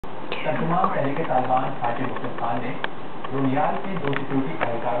तमाम पहले के तालिबान हाजी हुसैन ने दुनिया के दो सिक्योरिटी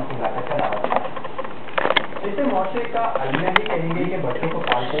एहलकारों को बुलाकर का दावा किया। इससे मुआशरे का अलमिया ही कहेंगे कि बच्चों को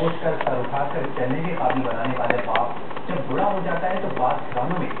पालपोस कर सर उठाकर चलने के काबिल बनाने वाले बाप जब बुरा हो जाता है तो बात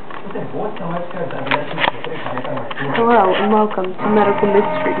घरानों में उसे बोझ समझकर दरदर की ठोकरें खाने का मजबूर। Hello and welcome to Medical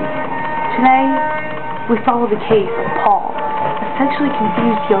Mysteries. Today we follow the case of Paul, a sexually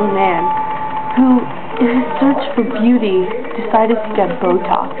confused young man who, in his search for beauty, decided to get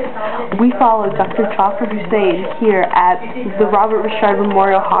Botox. We follow Dr. Hussain here at the Robert Richard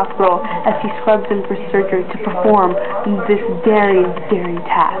Memorial Hospital as he scrubs in for surgery to perform this daring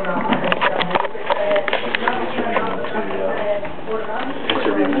task.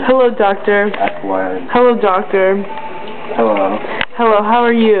 Hello, doctor. Hello, doctor. Hello. Hello, how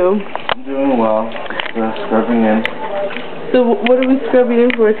are you? I'm doing well. Scrubbing in. So, what are we scrubbing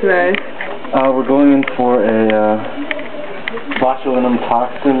in for today? We're going in for a Botulinum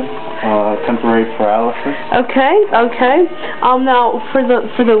toxin, temporary paralysis. Okay. Now for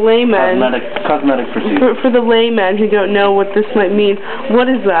the layman. Cosmetic procedure. For the layman who don't know what this might mean, what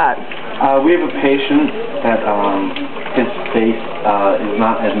is that? We have a patient that his face is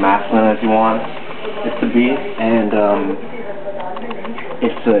not as masculine as you want it to be, and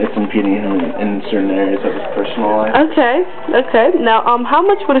it's impeding him in certain areas of his personal life. Okay. Now, how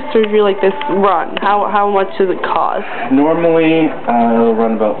much would a surgery like this run? How much does it cost? Normally, it'll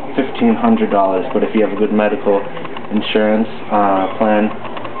run about $1,500, but if you have a good medical insurance plan,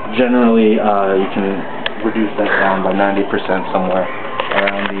 generally you can reduce that down by 90% somewhere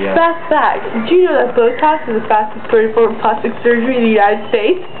around the. Fast fact: did you know that Botox is the fastest growing form of plastic surgery in the United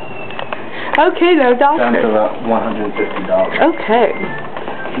States? Okay, now, doctor. Down to about $150. Okay.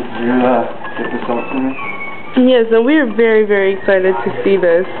 Did you get this out for me? Yes, and we are very, very excited to see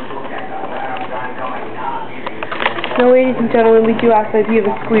this. Now, ladies and gentlemen, we do ask that if you have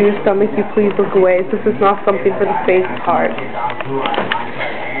a squeamish stomach, you please look away. This is not something for the faint of heart.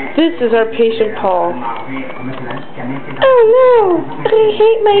 This is our patient, Paul. Oh no! I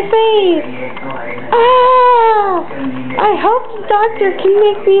hate my face! Ah! I hope the doctor can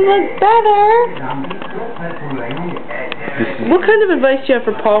make me look better! What kind of advice do you have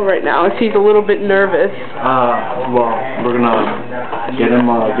for Paul right now, as he's a little bit nervous? Well, we're gonna get him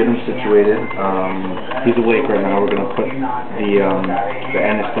situated. He's awake right now. We're gonna put the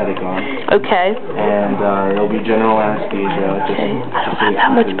anesthetic on. Okay. And it'll be general anesthesia. Okay. I don't have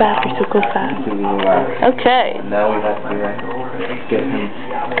that much battery, so go fast. Okay. And now we have to get him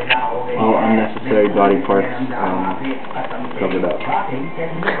all unnecessary body parts covered up.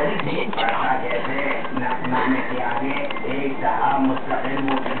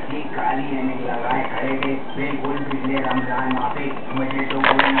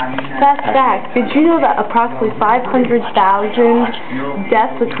 Fast fact, did you know that approximately 500,000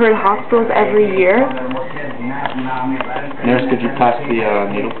 deaths occur in hospitals every year? Nurse, could you pass the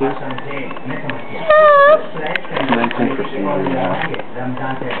needle, please? Yes. Commencing procedure now.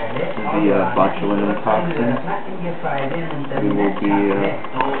 The botulinum toxin. We will be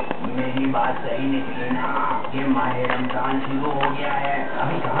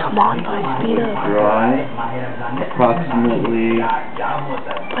come on, boy, speed up. dry approximately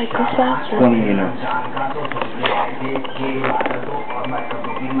 20 minutes.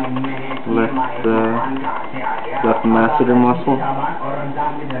 Left masseter muscle.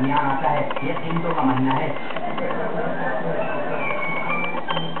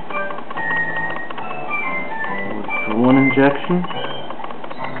 One injection.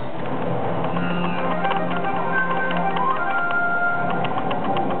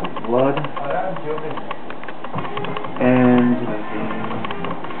 Blood. And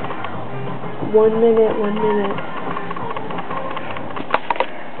 1 minute.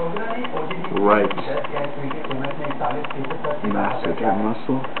 right masseter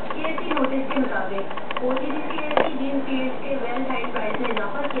muscle.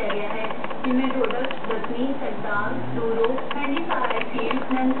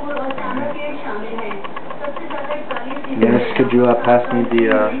 Yes, could you pass me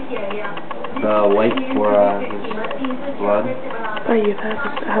the wipe for his blood? Oh, you have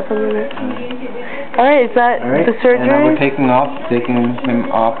half a minute. Alright, is that the surgery? And we're taking him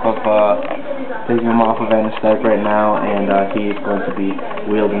off of anesthetic right now, and he is going to be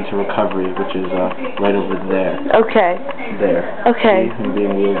wheeled into recovery, which is right over there. Okay. There. Okay. See him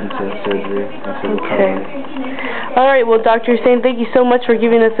being wheeled into surgery, into recovery. Alright, well, Dr. Hussain, thank you so much for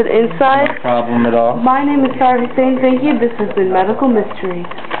giving us an insight. No problem at all. My name is Saarah Hussain, thank you. This has been Medical Mysteries.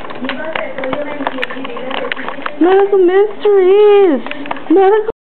 Medical Mysteries! Medical